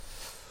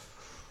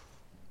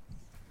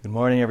Good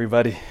morning,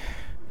 everybody.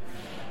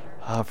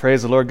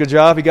 Praise the Lord. Good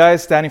job, you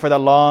guys, standing for that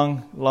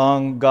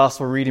long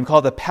gospel reading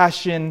called the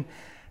Passion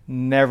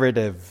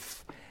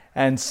Narrative.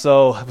 And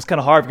so it was kind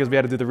of hard because we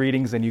had to do the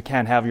readings and you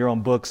can't have your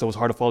own book, so it was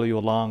hard to follow you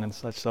along and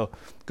such. So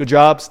good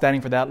job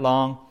standing for that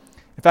long.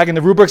 In fact, in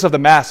the rubrics of the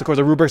Mass, of course,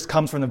 the rubrics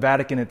comes from the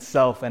Vatican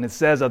itself, and it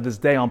says of this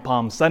day on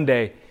Palm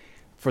Sunday,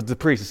 for the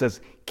priest, it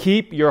says,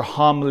 keep your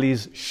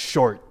homilies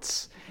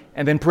short.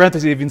 And then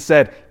parentheses even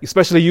said,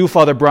 especially you,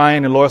 Father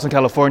Brian in Lawrence,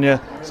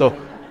 California.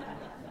 So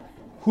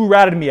who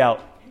ratted me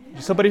out?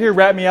 Did somebody here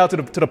rat me out to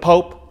the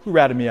Pope? Who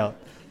ratted me out?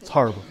 It's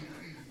horrible.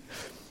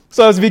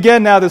 So as we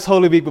begin now this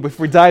Holy Week, but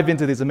before we dive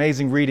into these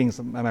amazing readings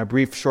and my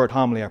brief short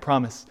homily, I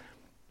promise,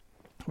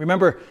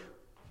 remember,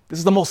 this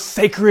is the most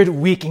sacred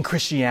week in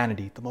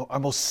Christianity, our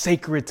most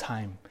sacred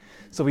time.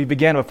 So we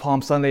begin with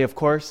Palm Sunday, of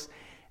course,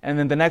 and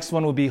then the next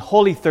one will be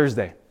Holy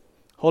Thursday.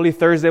 Holy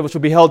Thursday, which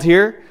will be held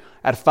here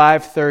at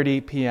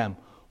 5:30 p.m.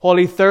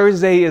 Holy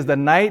Thursday is the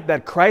night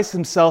that Christ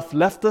himself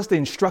left us the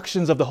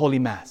instructions of the Holy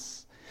Mass.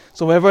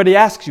 So when everybody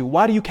asks you,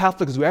 why do you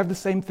Catholics do the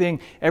same thing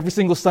every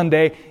single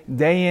Sunday,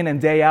 day in and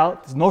day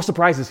out? There's no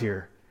surprises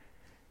here.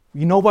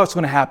 You know what's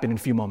going to happen in a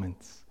few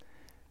moments.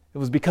 It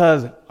was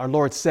because our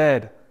Lord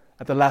said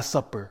at the Last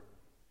Supper,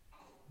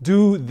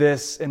 do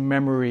this in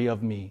memory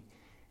of me.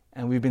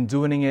 And we've been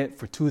doing it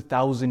for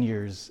 2,000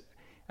 years.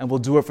 And we'll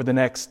do it for the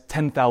next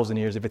 10,000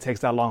 years if it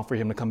takes that long for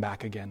him to come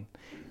back again.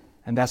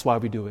 And that's why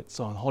we do it.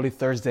 So on Holy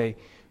Thursday,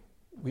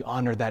 we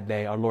honor that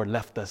day. Our Lord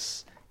left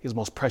us his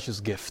most precious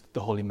gift,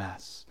 the Holy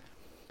Mass.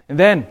 And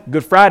then,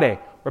 Good Friday,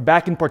 we're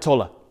back in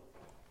Portola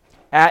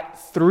at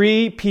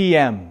 3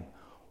 p.m.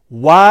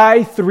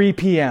 Why 3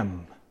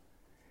 p.m.?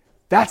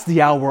 That's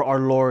the hour our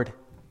Lord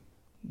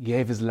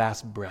gave his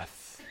last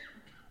breath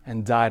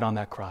and died on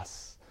that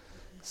cross.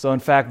 So in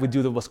fact, we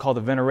do what's called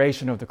the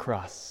veneration of the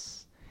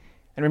cross.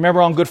 And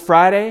remember, on Good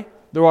Friday,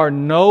 there are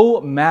no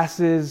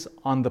masses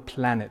on the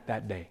planet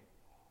that day.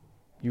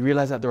 You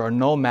realize that there are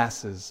no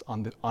masses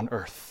on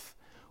earth.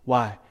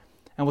 Why?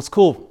 And what's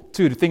cool,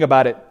 too, to think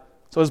about it,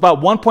 so it's about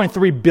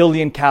 1.3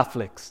 billion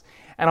Catholics.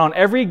 And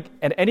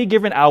at any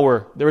given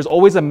hour, there is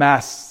always a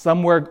mass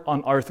somewhere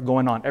on earth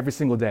going on every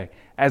single day.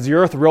 As the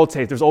earth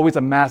rotates, there's always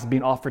a mass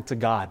being offered to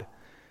God.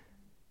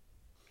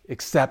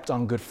 Except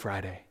on Good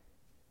Friday.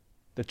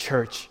 The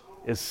church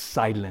is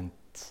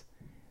silent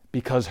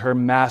because her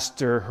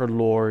master, her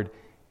Lord,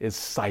 is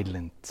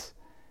silent.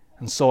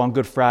 And so on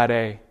Good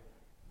Friday,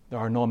 there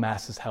are no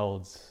masses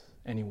held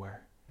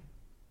anywhere.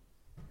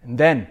 And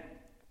then,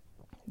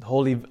 the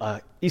Holy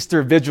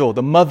Easter Vigil,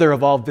 the mother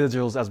of all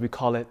vigils, as we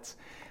call it.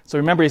 So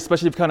remember,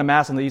 especially if you come to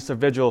Mass on the Easter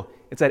Vigil,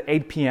 it's at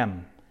 8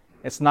 p.m.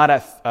 It's not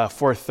at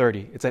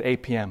 4:30. It's at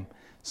 8 p.m.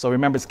 So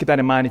remember, just keep that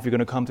in mind if you're going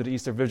to come to the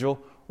Easter Vigil.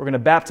 We're going to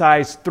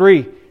baptize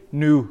 3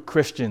 new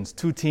Christians,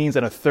 2 teens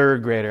and a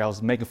 3rd grader. I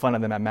was making fun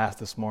of them at Mass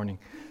this morning.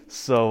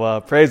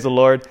 So praise the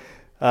Lord.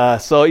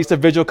 So Easter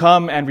Vigil,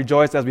 come and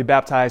rejoice as we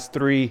baptize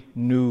 3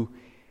 new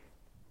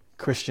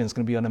Christians. It's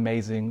going to be an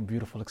amazing,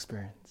 beautiful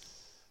experience.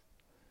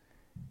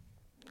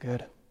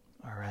 Good.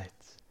 All right.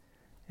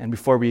 And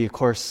before we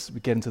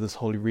get into this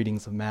holy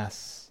readings of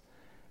Mass,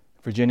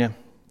 Virginia,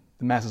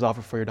 the Mass is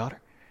offered for your daughter.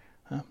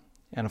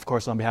 And of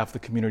course, on behalf of the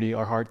community,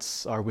 our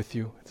hearts are with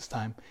you at this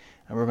time.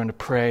 And we're going to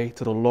pray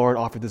to the Lord,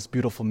 offer this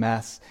beautiful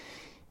Mass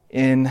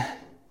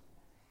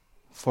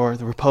for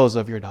the repose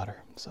of your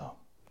daughter. So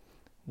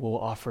we'll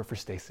offer for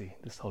Stacy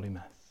this holy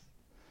Mass.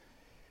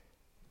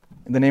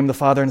 In the name of the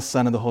Father, and the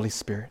Son, and the Holy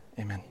Spirit.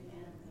 Amen.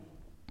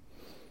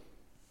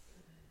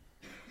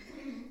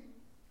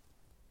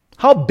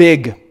 How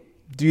big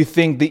do you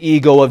think the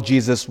ego of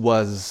Jesus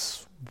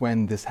was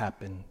when this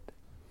happened?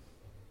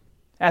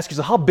 Ask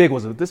yourself, how big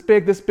was it? This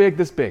big, this big,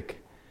 this big?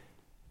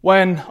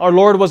 When our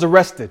Lord was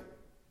arrested,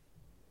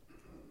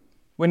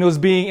 when he was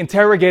being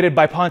interrogated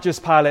by Pontius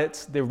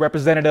Pilate, the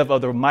representative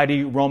of the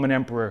mighty Roman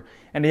emperor,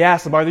 and he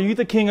asked him, are you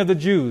the king of the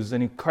Jews?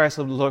 And Christ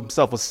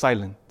himself was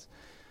silent.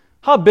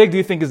 How big do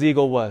you think his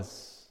ego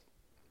was?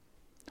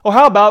 Or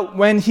how about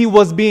when he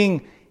was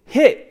being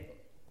hit,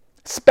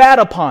 spat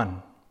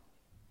upon,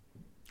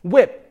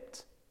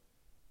 whipped?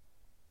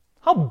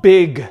 How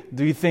big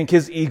do you think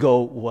his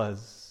ego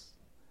was?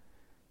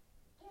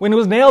 When he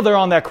was nailed there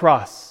on that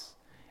cross,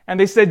 and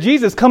they said,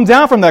 Jesus, come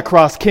down from that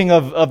cross, King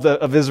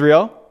of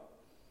Israel.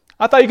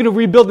 I thought you were going to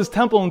rebuild this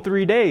temple in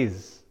 3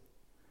 days.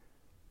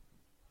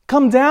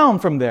 Come down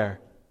from there.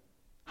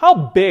 How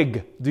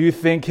big do you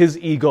think his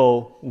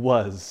ego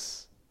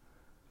was?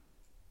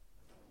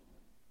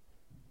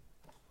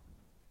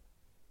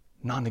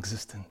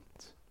 Non-existent.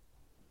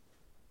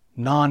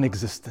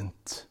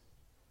 Non-existent.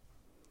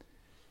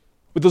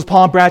 With those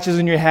palm branches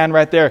in your hand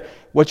right there,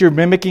 what you're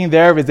mimicking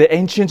there is the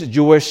ancient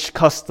Jewish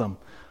custom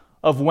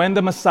of when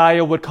the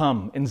Messiah would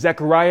come. In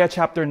Zechariah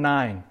chapter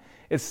 9,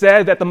 it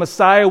said that the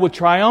Messiah would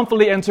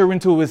triumphantly enter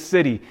into his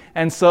city.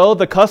 And so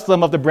the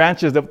custom of the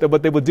branches,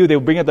 what they would do, they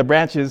would bring out the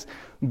branches,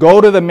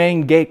 go to the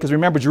main gate, because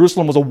remember,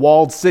 Jerusalem was a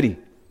walled city.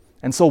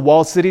 And so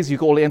walled cities, you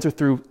can only enter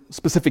through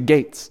specific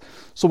gates.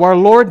 So our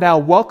Lord now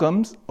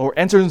welcomes or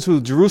enters into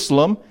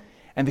Jerusalem,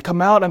 And they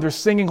come out and they're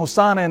singing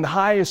Hosanna, and the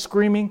high is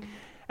screaming.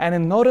 And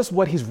then notice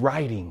what he's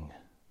riding.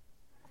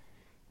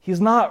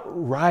 He's not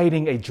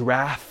riding a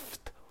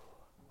draft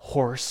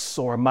horse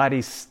or a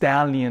mighty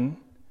stallion.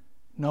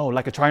 No,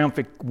 like a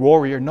triumphant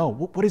warrior. No,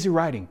 what is he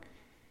riding?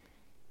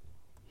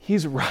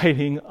 He's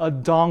riding a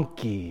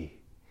donkey.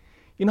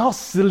 You know how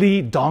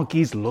silly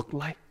donkeys look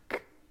like?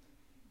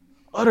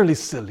 Utterly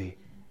silly.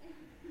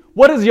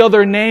 What is the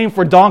other name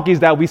for donkeys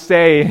that we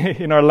say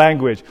in our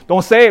language?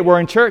 Don't say it, we're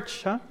in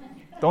church, huh?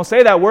 Don't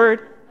say that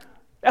word.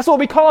 That's what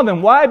we call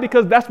them. Why?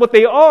 Because that's what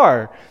they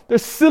are. They're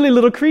silly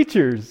little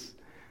creatures.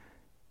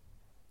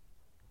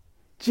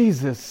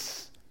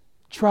 Jesus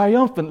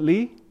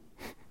triumphantly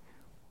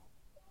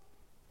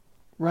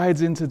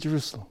rides into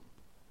Jerusalem.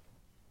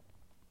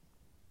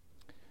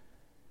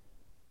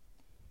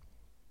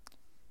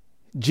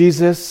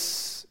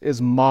 Jesus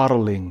is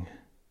modeling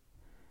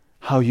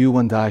how you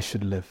and I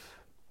should live.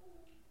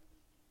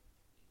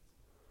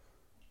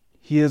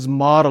 He is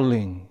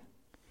modeling.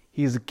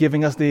 He is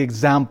giving us the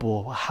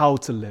example of how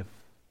to live.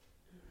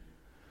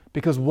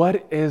 Because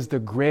what is the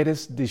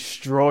greatest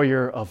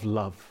destroyer of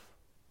love?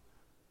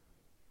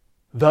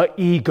 The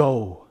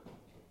ego.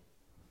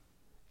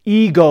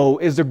 Ego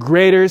is the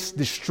greatest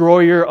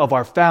destroyer of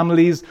our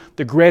families,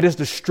 the greatest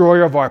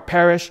destroyer of our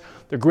parish,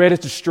 the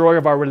greatest destroyer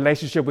of our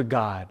relationship with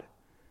God.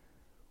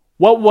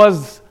 What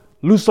was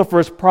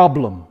Lucifer's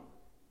problem?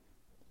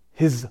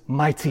 His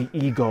mighty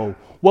ego.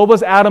 What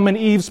was Adam and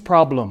Eve's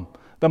problem?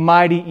 The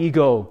mighty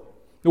ego.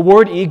 The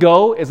word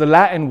ego is a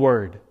Latin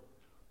word.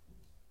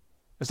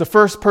 It's the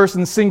first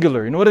person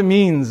singular. You know what it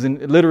means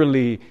in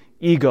literally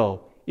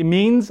ego? It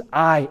means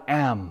I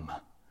am.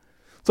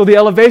 So the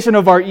elevation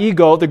of our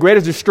ego, the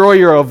greatest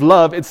destroyer of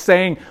love, it's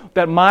saying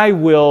that my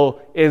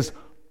will is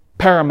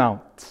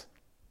paramount.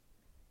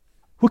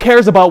 Who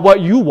cares about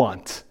what you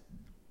want?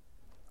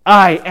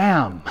 I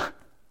am.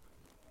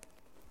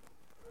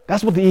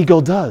 That's what the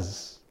ego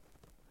does.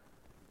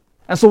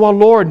 And so our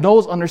Lord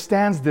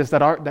understands this,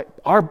 that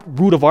our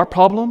root of our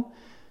problem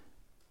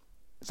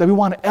is that we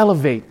want to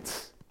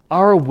elevate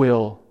our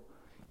will,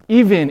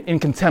 even in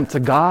contempt to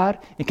God,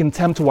 in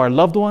contempt to our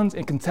loved ones,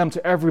 in contempt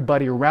to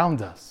everybody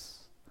around us.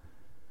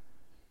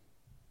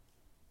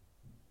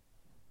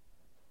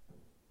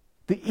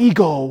 The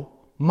ego,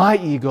 my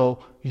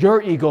ego,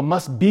 your ego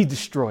must be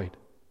destroyed.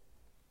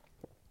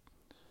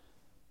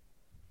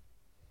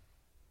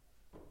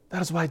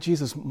 That is why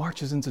Jesus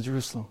marches into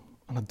Jerusalem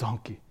on a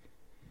donkey.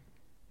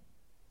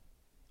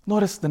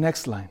 Notice the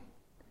next line.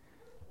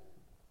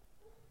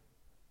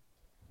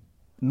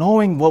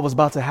 Knowing what was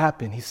about to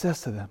happen, he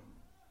says to them,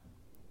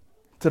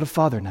 to the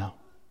Father now,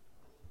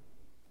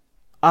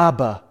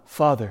 Abba,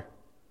 Father.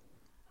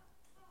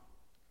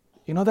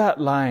 You know that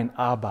line,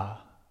 Abba?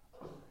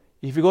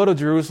 If you go to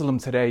Jerusalem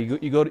today,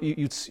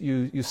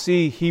 you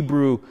see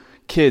Hebrew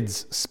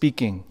kids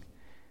speaking.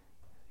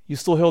 You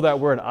still hear that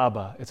word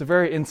Abba. It's a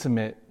very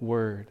intimate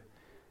word.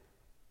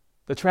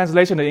 The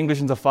translation of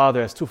English into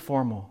Father is too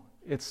formal.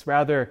 It's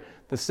rather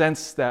the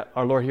sense that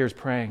our Lord here is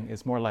praying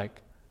is more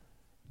like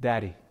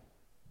Daddy,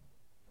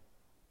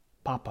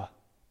 Papa.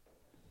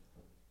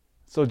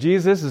 So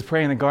Jesus is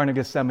praying in the Garden of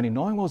Gethsemane,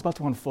 knowing what was about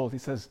to unfold. He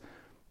says,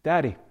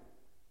 Daddy,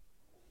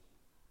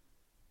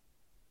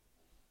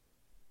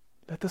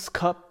 let this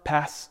cup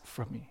pass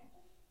from me.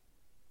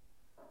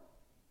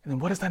 And then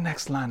what is that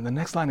next line? The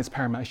next line is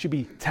paramount. It should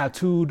be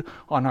tattooed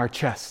on our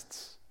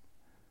chests.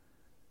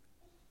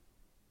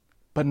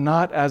 But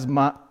not as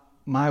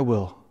my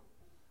will,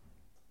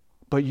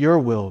 but your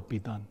will be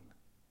done.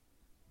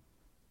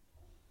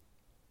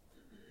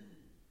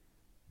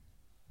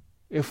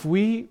 If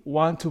we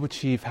want to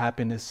achieve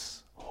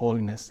happiness,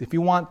 holiness, if you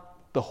want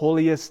the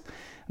holiest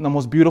and the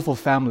most beautiful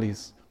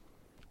families,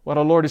 what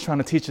our Lord is trying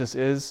to teach us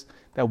is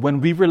that when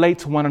we relate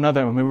to one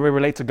another, when we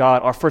relate to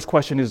God, our first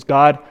question is,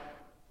 God,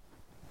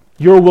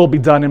 your will be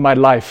done in my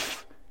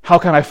life. How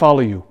can I follow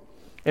you?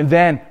 And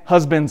then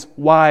husbands,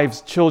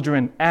 wives,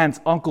 children, aunts,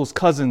 uncles,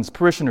 cousins,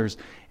 parishioners.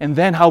 And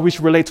then how we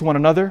should relate to one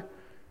another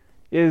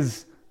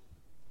is,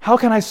 how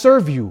can I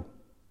serve you?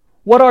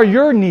 What are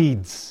your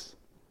needs?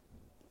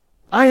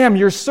 I am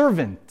your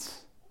servant.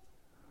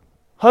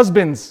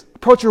 Husbands,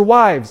 approach your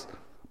wives.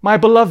 My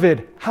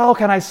beloved, how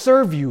can I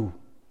serve you?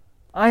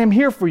 I am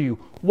here for you.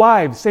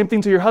 Wives, same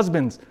thing to your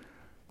husbands.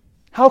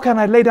 How can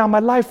I lay down my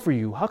life for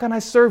you? How can I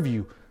serve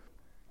you?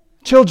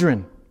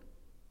 Children,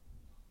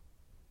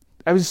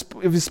 if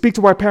we speak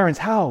to our parents,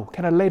 how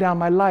can I lay down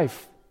my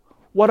life?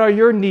 What are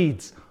your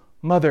needs?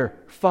 Mother,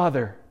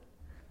 father.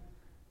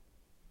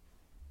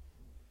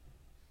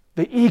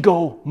 The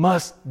ego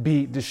must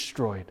be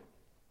destroyed.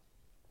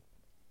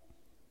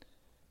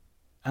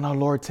 And our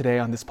Lord today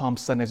on this Palm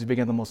Sunday, as we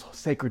begin the most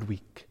sacred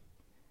week,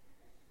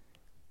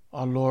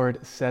 our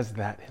Lord says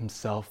that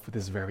himself with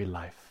his very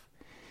life.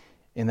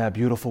 In that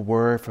beautiful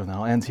word, and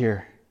I'll end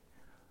here.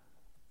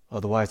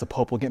 Otherwise, the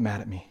Pope will get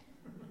mad at me.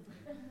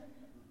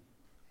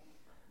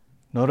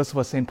 Notice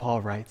what St.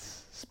 Paul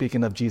writes,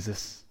 speaking of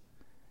Jesus.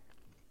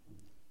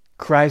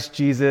 Christ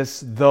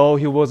Jesus, though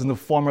he was in the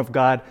form of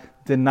God,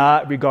 did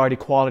not regard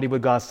equality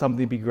with God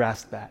something to be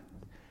grasped at.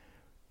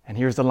 And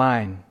here's the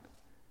line.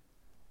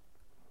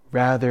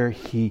 Rather,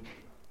 he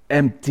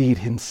emptied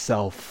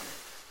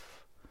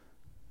himself,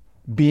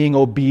 being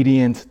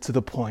obedient to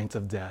the point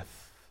of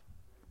death.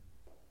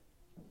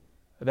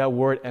 That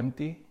word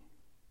empty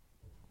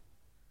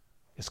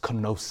is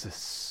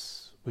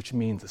kenosis, which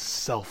means a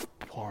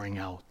self-pouring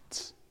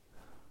out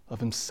of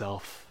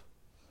himself.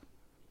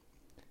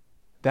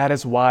 That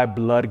is why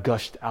blood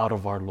gushed out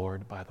of our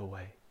Lord, by the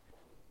way.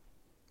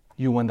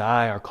 You and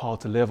I are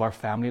called to live our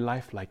family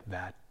life like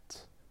that.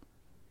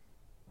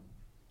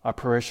 Our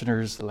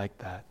parishioners like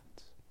that.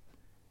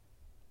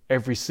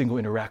 Every single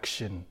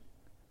interaction,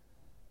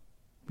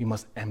 we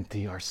must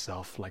empty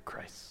ourselves like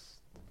Christ.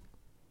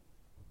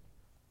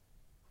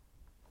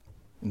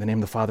 In the name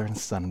of the Father, and the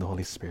Son, and the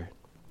Holy Spirit.